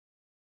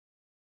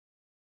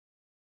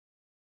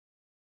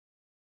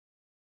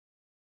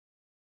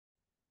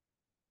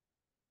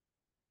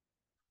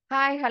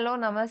Hi, hello,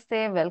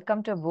 namaste.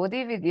 Welcome to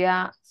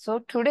Bodhividya. So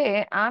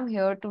today I'm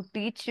here to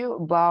teach you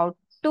about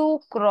 2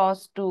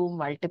 cross 2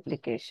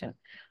 multiplication.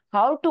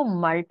 How to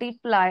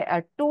multiply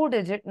a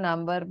two-digit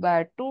number by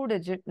a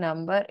two-digit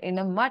number in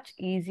a much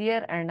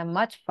easier and a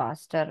much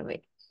faster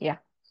way. Yeah,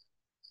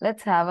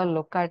 let's have a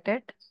look at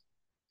it.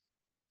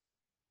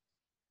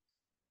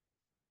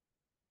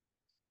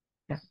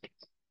 Yeah.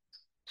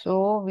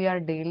 So we are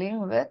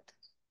dealing with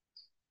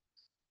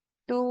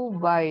 2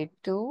 by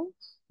 2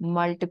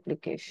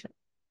 multiplication.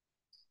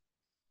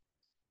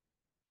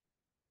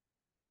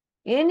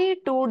 Any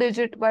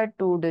two-digit by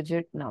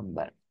two-digit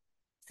number.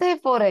 Say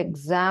for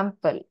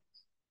example,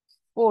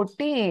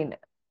 14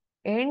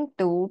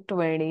 into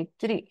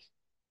 23.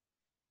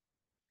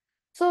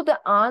 So the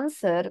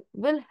answer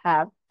will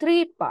have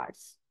three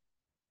parts.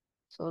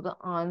 So the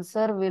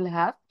answer will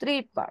have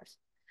three parts.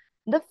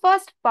 The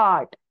first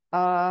part,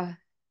 the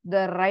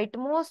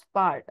rightmost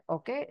part,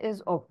 okay,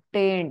 is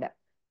obtained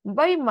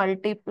by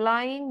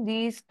multiplying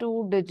these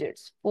two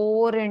digits.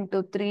 4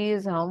 into 3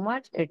 is how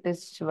much? It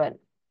is 12.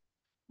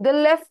 The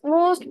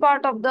leftmost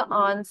part of the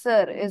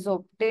answer is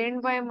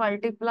obtained by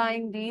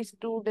multiplying these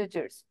two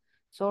digits.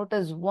 So it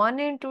is 1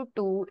 into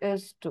 2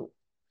 is 2.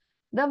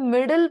 The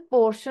middle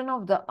portion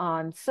of the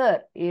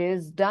answer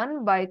is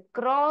done by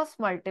cross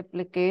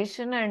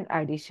multiplication and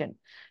addition.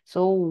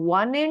 So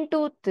 1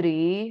 into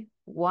 3,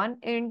 1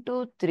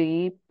 into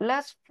 3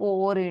 plus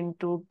 4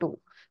 into 2.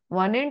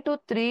 1 into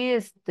 3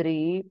 is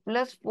 3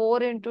 plus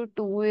 4 into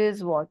 2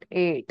 is what?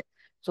 8.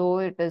 So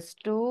it is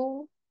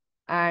 2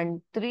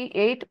 and 3,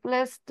 8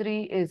 plus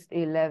 3 is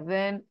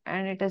 11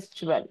 and it is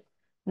 12.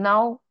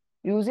 Now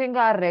using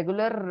our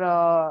regular,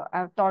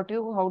 I've taught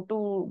you how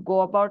to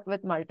go about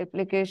with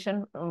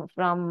multiplication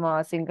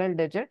from single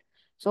digit.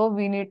 So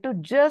we need to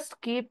just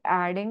keep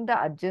adding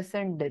the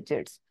adjacent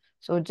digits.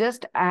 So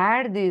just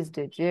add these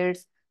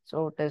digits.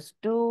 So it is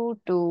 2,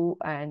 2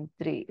 and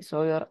 3.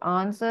 So your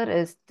answer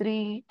is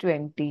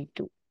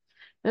 322.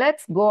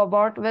 Let's go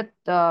about with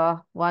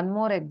one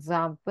more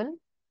example.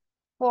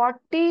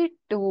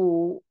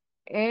 42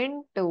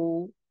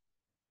 into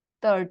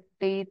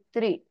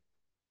 33.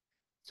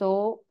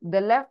 So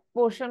the left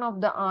portion of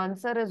the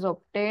answer is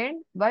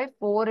obtained by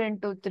 4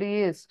 into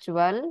 3 is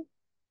 12.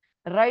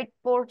 Right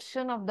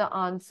portion of the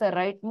answer,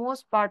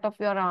 rightmost part of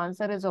your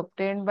answer is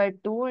obtained by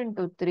 2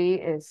 into 3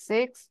 is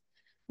 6.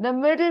 The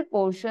middle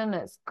portion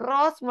is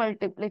cross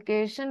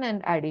multiplication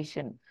and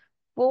addition.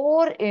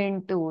 4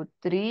 into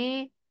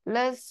 3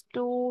 plus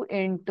 2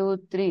 into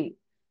 3.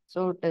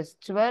 So it is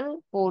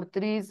 12. 4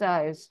 threes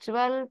is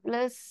 12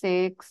 plus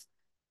 6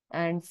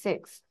 and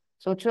 6.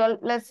 So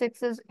 12 plus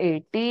 6 is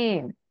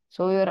 18.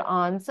 So your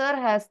answer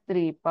has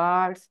three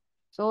parts.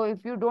 So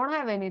if you don't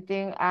have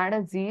anything, add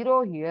a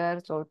 0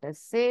 here. So it is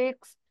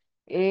 6,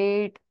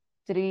 8,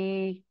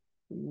 3,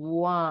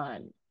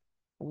 1.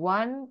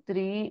 1,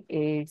 3,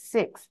 8,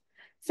 6.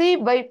 See,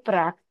 by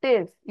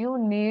practice, you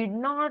need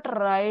not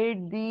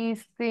write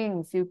these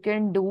things. You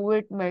can do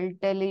it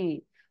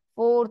mentally.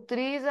 4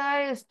 threes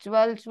is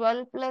 12.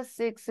 12 plus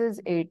 6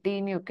 is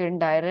 18. You can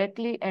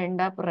directly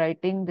end up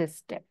writing this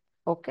step.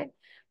 Okay.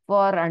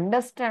 For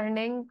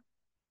understanding,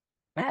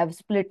 I have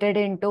split it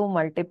into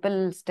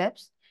multiple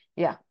steps.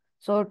 Yeah.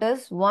 So it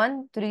is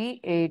 1,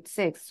 3, 8,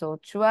 6. So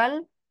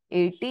 12,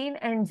 18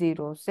 and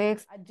 0,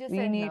 6.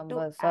 We need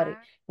to, sorry,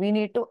 we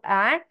need to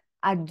add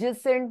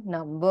adjacent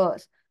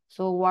numbers.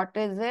 So what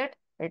is it?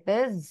 It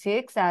is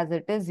 6 as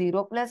it is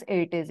 0 plus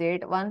 8 is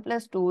 8. 1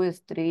 plus 2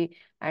 is 3.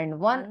 And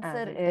 1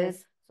 answer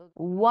is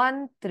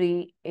 1,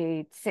 3,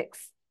 8,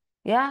 6.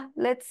 Yeah.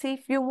 Let's see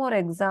few more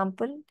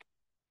example.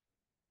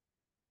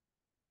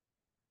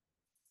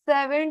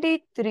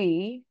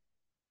 73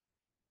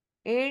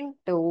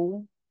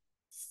 into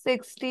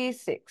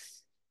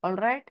 66. All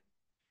right.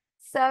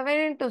 7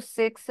 into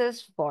 6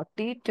 is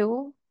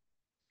 42.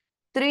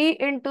 3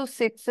 into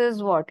 6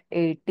 is what?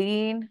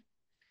 18.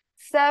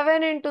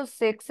 7 into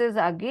 6 is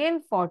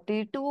again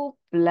 42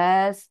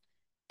 plus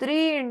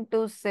 3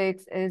 into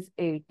 6 is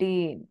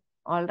 18.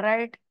 All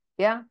right.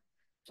 Yeah.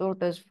 So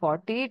it is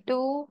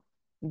 42.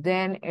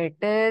 Then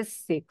it is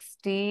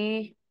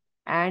 60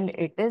 and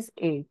it is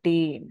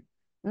 18.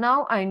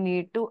 Now I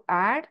need to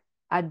add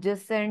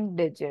adjacent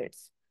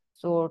digits.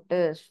 So it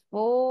is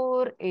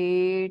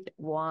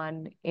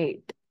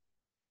 4818.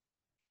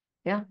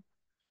 Yeah.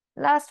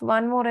 Last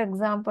one more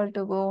example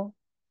to go.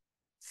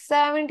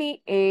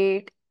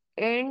 78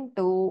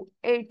 into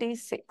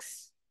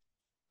 86.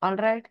 All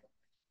right.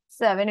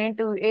 7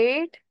 into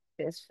 8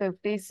 is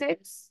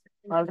 56.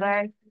 All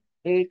right.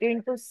 8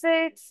 into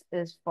 6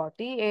 is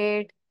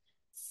 48.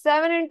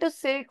 7 into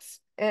 6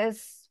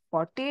 is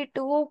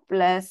 42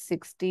 plus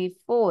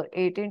 64.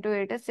 8 into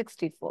 8 is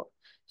 64.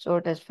 So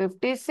it is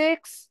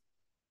 56.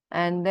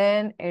 And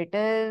then it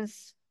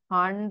is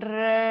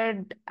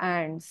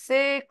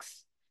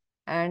 106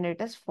 and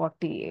it is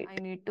 48. I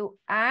need to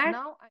add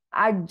now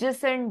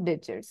adjacent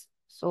digits.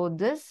 So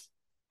this,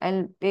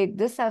 I'll take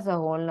this as a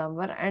whole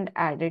number and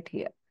add it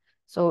here.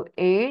 So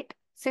 8,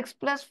 6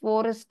 plus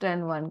 4 is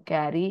 10, 1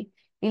 carry.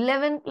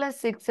 11 plus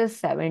 6 is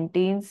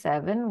 17,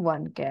 7,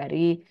 1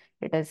 carry.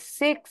 It is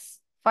 6.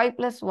 5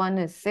 plus 1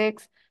 is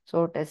 6.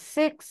 So it is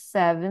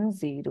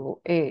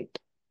 6708.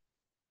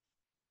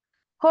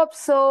 Hope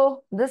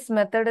so. This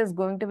method is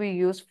going to be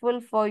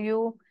useful for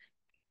you.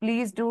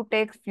 Please do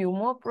take few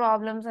more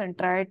problems and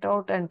try it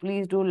out, and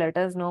please do let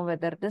us know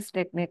whether this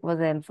technique was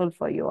helpful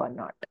for you or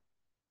not.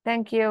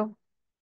 Thank you.